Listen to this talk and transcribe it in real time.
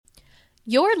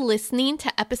You're listening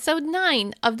to episode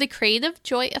 9 of the Creative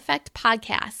Joy Effect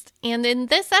podcast. And in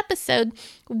this episode,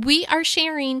 we are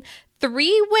sharing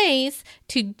 3 ways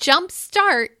to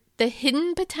jumpstart the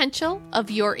hidden potential of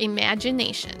your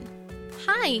imagination.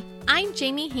 Hi, I'm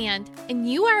Jamie Hand, and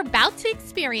you are about to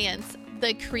experience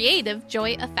the Creative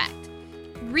Joy Effect.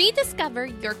 Rediscover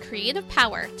your creative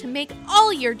power to make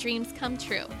all your dreams come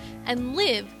true and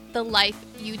live the life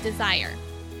you desire.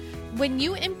 When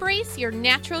you embrace your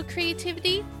natural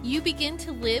creativity, you begin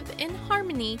to live in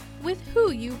harmony with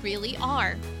who you really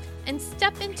are and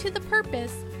step into the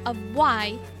purpose of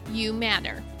why you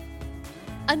matter.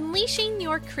 Unleashing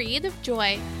your creative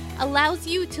joy allows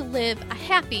you to live a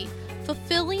happy,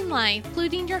 fulfilling life,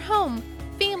 including your home,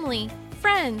 family,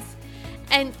 friends,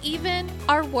 and even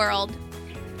our world.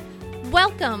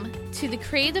 Welcome to the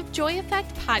Creative Joy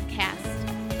Effect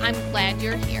podcast. I'm glad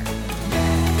you're here.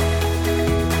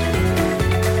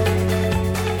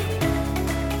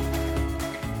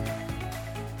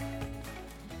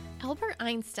 Albert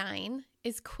Einstein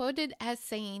is quoted as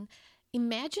saying,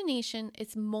 "Imagination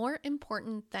is more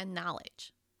important than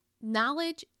knowledge.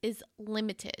 Knowledge is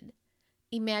limited.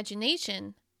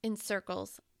 Imagination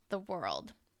encircles the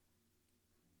world."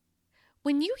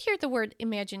 When you hear the word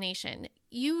imagination,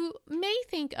 you may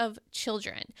think of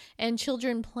children and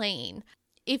children playing.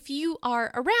 If you are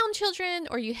around children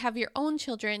or you have your own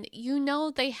children, you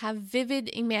know they have vivid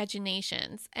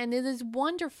imaginations, and it is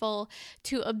wonderful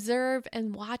to observe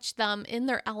and watch them in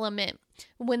their element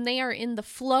when they are in the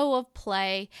flow of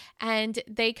play and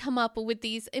they come up with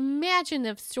these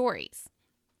imaginative stories.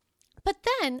 But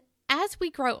then, as we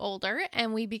grow older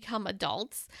and we become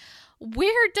adults,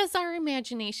 where does our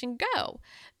imagination go?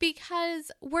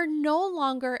 Because we're no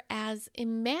longer as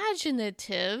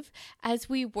imaginative as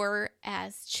we were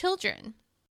as children.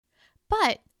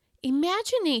 But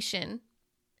imagination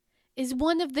is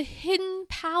one of the hidden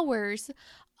powers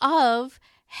of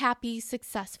happy,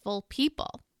 successful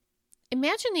people.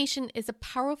 Imagination is a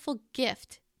powerful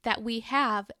gift that we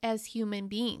have as human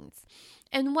beings.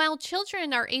 And while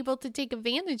children are able to take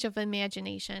advantage of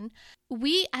imagination,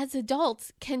 we as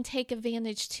adults can take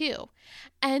advantage too.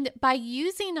 And by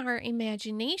using our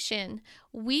imagination,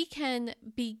 we can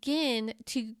begin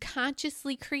to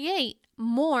consciously create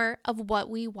more of what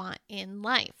we want in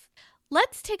life.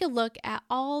 Let's take a look at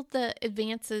all the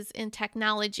advances in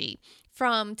technology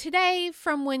from today,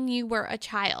 from when you were a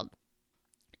child.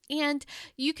 And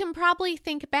you can probably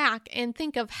think back and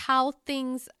think of how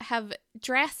things have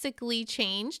drastically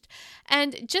changed.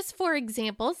 And just for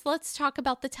examples, let's talk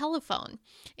about the telephone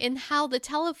and how the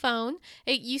telephone,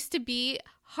 it used to be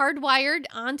hardwired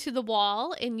onto the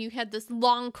wall and you had this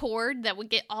long cord that would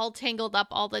get all tangled up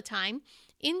all the time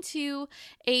into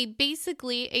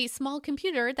basically a small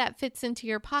computer that fits into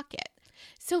your pocket.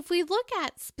 So if we look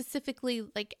at specifically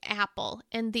like Apple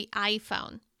and the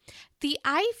iPhone,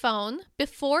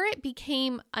 before it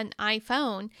became an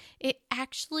iPhone, it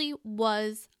actually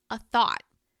was a thought.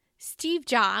 Steve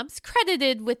Jobs,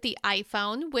 credited with the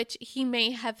iPhone, which he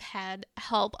may have had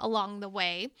help along the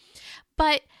way,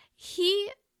 but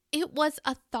it was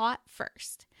a thought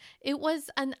first. It was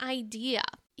an idea.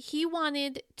 He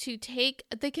wanted to take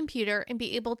the computer and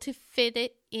be able to fit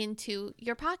it into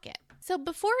your pocket. So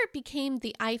before it became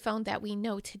the iPhone that we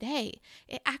know today,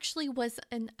 it actually was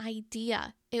an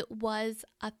idea. It was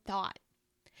a thought.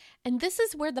 And this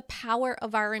is where the power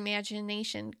of our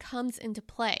imagination comes into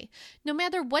play. No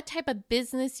matter what type of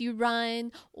business you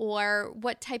run or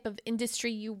what type of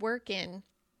industry you work in,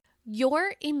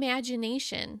 your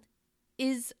imagination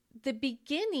is the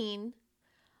beginning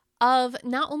of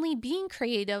not only being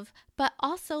creative, but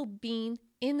also being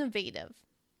innovative.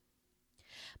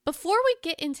 Before we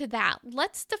get into that,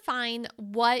 let's define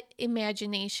what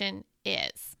imagination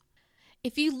is.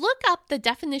 If you look up the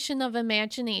definition of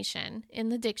imagination in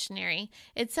the dictionary,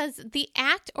 it says the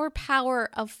act or power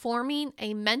of forming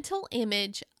a mental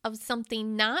image of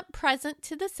something not present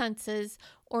to the senses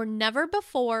or never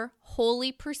before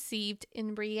wholly perceived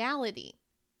in reality.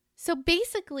 So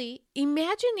basically,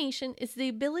 imagination is the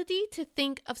ability to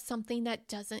think of something that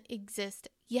doesn't exist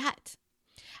yet.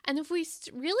 And if we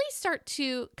really start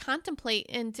to contemplate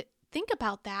and think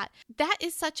about that, that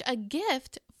is such a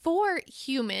gift for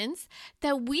humans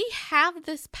that we have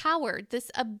this power,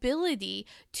 this ability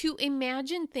to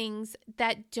imagine things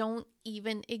that don't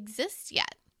even exist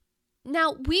yet.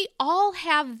 Now, we all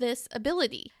have this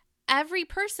ability. Every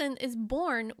person is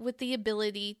born with the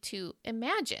ability to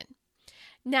imagine.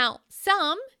 Now,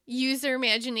 some use their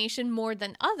imagination more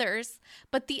than others,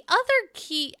 but the other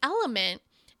key element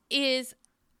is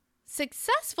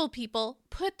successful people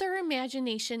put their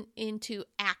imagination into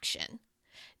action.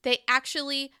 They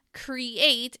actually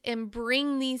create and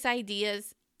bring these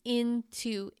ideas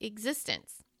into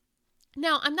existence.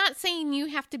 Now, I'm not saying you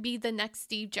have to be the next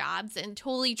Steve Jobs and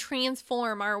totally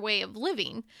transform our way of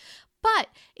living, but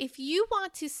if you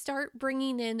want to start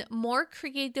bringing in more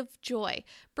creative joy,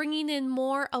 bringing in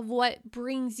more of what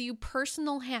brings you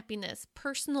personal happiness,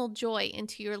 personal joy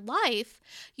into your life,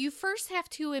 you first have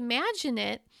to imagine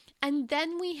it, and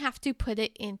then we have to put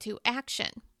it into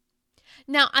action.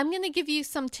 Now, I'm going to give you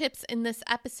some tips in this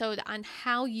episode on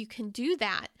how you can do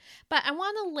that, but I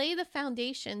want to lay the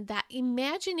foundation that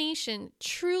imagination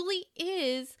truly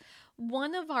is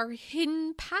one of our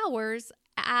hidden powers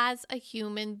as a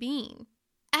human being.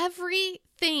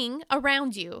 Everything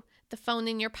around you, the phone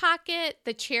in your pocket,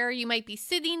 the chair you might be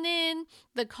sitting in,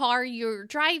 the car you're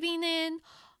driving in,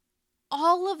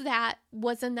 all of that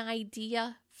was an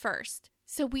idea first.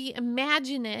 So we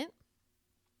imagine it.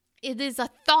 It is a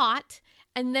thought,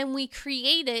 and then we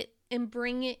create it and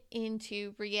bring it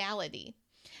into reality.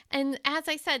 And as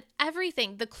I said,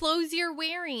 everything, the clothes you're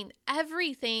wearing,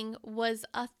 everything was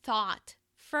a thought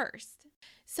first.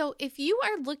 So if you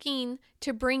are looking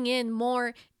to bring in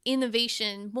more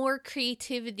innovation, more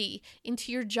creativity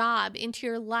into your job, into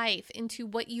your life, into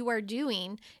what you are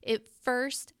doing, it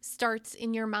first starts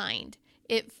in your mind.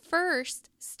 It first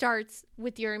starts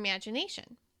with your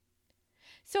imagination.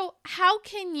 So how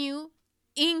can you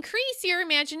increase your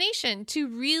imagination to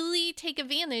really take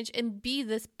advantage and be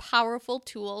this powerful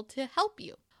tool to help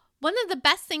you? One of the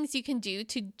best things you can do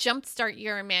to jumpstart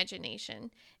your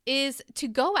imagination is to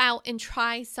go out and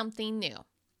try something new.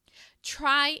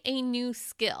 Try a new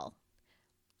skill.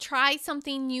 Try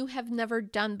something you have never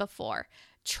done before.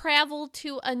 Travel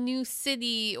to a new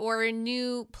city or a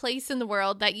new place in the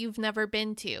world that you've never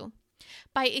been to.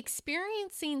 By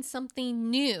experiencing something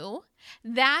new,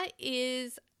 that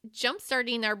is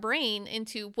jumpstarting our brain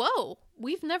into, whoa,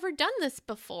 we've never done this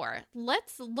before.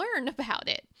 Let's learn about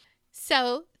it.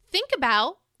 So think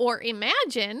about or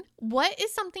imagine what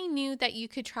is something new that you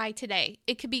could try today.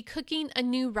 It could be cooking a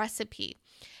new recipe.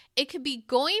 It could be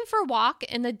going for a walk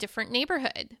in a different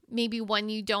neighborhood, maybe one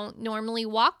you don't normally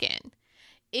walk in.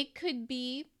 It could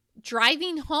be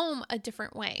driving home a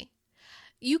different way.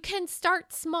 You can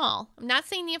start small. I'm not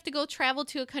saying you have to go travel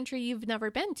to a country you've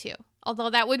never been to, although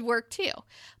that would work too.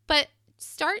 But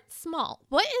start small.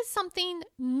 What is something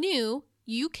new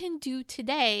you can do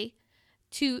today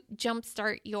to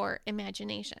jumpstart your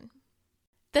imagination?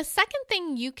 The second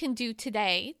thing you can do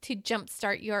today to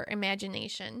jumpstart your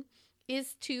imagination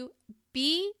is to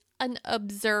be an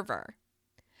observer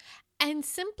and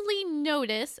simply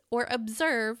notice or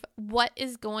observe what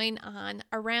is going on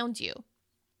around you.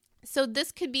 So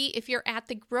this could be if you're at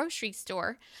the grocery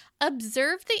store,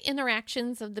 observe the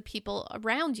interactions of the people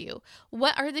around you.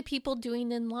 What are the people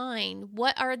doing in line?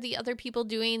 What are the other people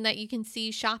doing that you can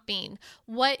see shopping?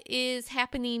 What is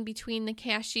happening between the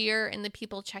cashier and the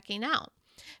people checking out?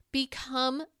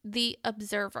 Become the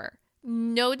observer.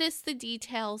 Notice the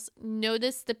details.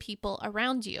 Notice the people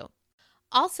around you.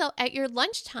 Also, at your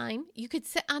lunchtime, you could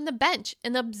sit on the bench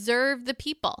and observe the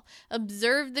people.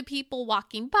 Observe the people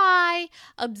walking by.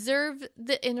 Observe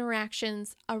the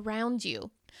interactions around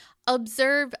you.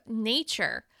 Observe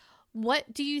nature.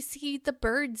 What do you see the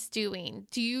birds doing?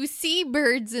 Do you see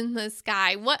birds in the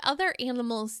sky? What other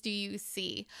animals do you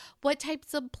see? What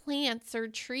types of plants or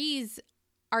trees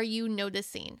are you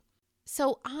noticing?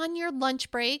 So on your lunch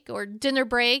break or dinner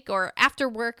break or after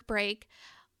work break,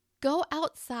 go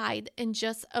outside and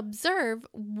just observe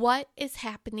what is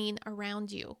happening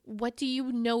around you. What do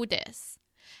you notice?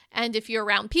 And if you're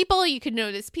around people, you can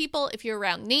notice people. If you're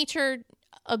around nature,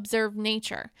 observe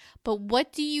nature. But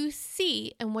what do you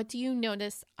see and what do you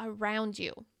notice around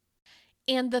you?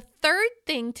 And the third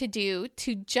thing to do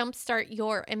to jumpstart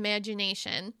your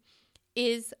imagination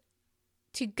is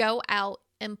to go out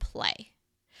and play.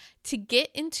 To get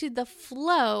into the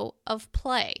flow of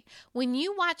play. When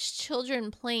you watch children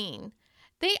playing,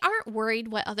 they aren't worried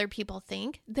what other people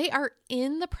think. They are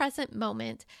in the present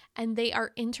moment and they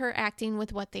are interacting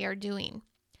with what they are doing.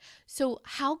 So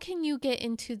how can you get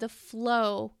into the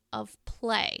flow of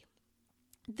play?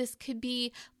 This could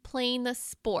be playing a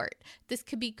sport. This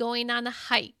could be going on a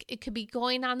hike. It could be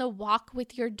going on a walk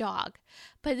with your dog.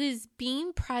 But it is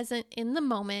being present in the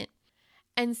moment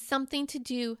and something to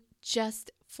do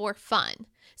just for fun.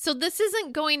 So this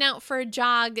isn't going out for a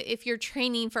jog if you're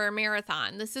training for a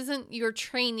marathon. This isn't your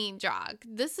training jog.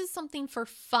 This is something for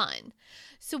fun.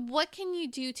 So what can you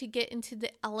do to get into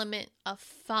the element of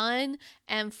fun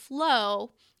and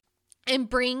flow and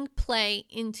bring play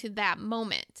into that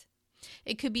moment?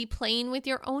 It could be playing with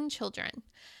your own children.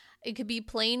 It could be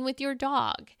playing with your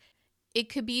dog. It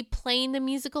could be playing a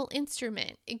musical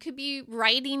instrument. It could be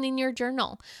writing in your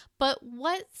journal. But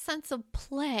what sense of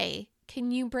play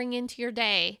can you bring into your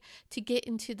day to get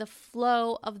into the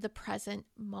flow of the present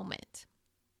moment?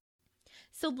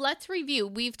 So let's review.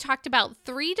 We've talked about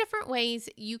 3 different ways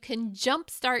you can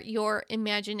jumpstart your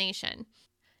imagination.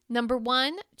 Number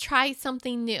 1, try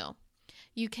something new.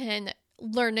 You can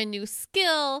learn a new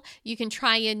skill. You can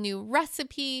try a new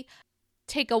recipe.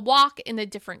 Take a walk in a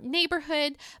different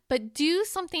neighborhood, but do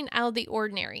something out of the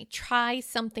ordinary. Try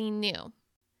something new.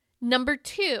 Number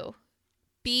 2,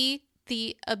 be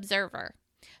the observer.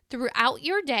 Throughout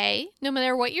your day, no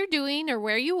matter what you're doing or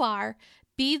where you are,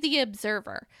 be the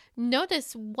observer.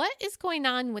 Notice what is going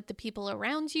on with the people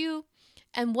around you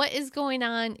and what is going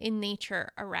on in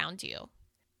nature around you.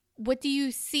 What do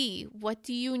you see? What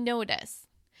do you notice?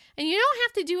 And you don't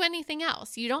have to do anything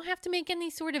else. You don't have to make any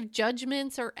sort of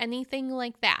judgments or anything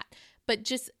like that, but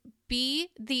just be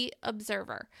the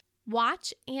observer.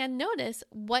 Watch and notice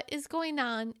what is going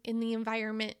on in the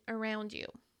environment around you.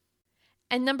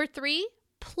 And number 3,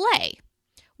 play.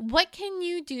 What can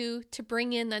you do to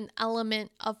bring in an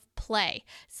element of play?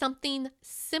 Something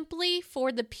simply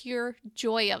for the pure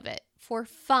joy of it, for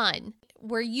fun,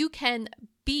 where you can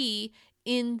be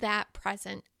in that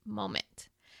present moment.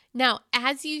 Now,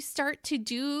 as you start to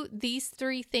do these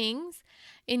 3 things,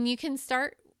 and you can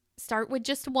start with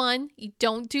just one. You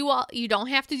don't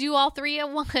have to do all 3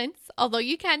 at once, although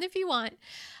you can if you want.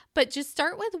 But just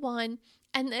start with one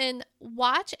and then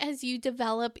watch as you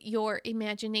develop your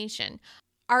imagination.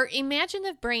 Our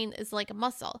imaginative brain is like a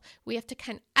muscle. We have to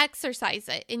kind of exercise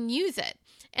it and use it.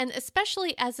 And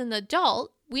especially as an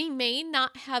adult, we may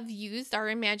not have used our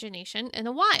imagination in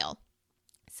a while.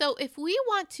 So if we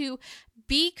want to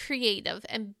be creative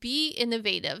and be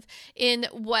innovative in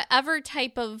whatever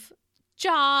type of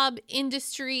job,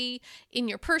 industry, in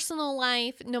your personal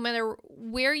life, no matter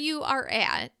where you are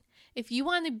at, if you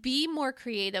want to be more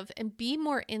creative and be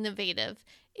more innovative,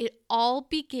 it all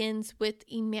begins with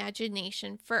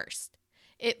imagination first.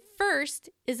 It first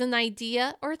is an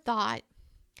idea or thought,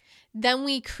 then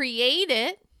we create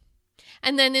it,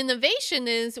 and then innovation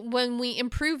is when we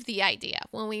improve the idea,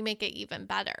 when we make it even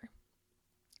better.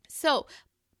 So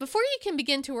before you can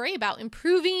begin to worry about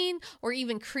improving or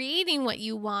even creating what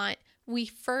you want, we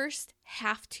first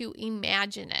have to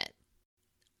imagine it.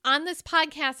 On this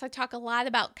podcast, I talk a lot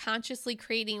about consciously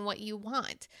creating what you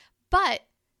want, but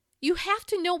you have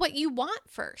to know what you want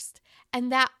first,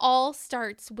 and that all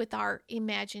starts with our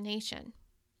imagination.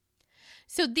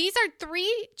 So these are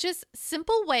 3 just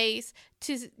simple ways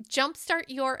to jumpstart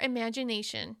your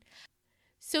imagination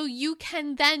so you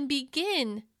can then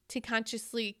begin to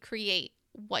consciously create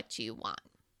what you want.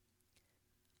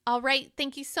 All right,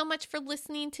 thank you so much for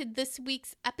listening to this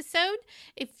week's episode.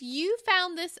 If you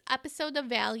found this episode of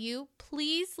value,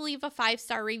 please leave a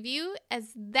 5-star review,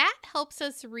 as that helps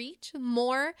us reach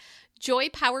more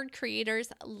joy-powered creators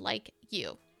like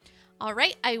you. All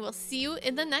right, I will see you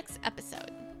in the next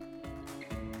episode.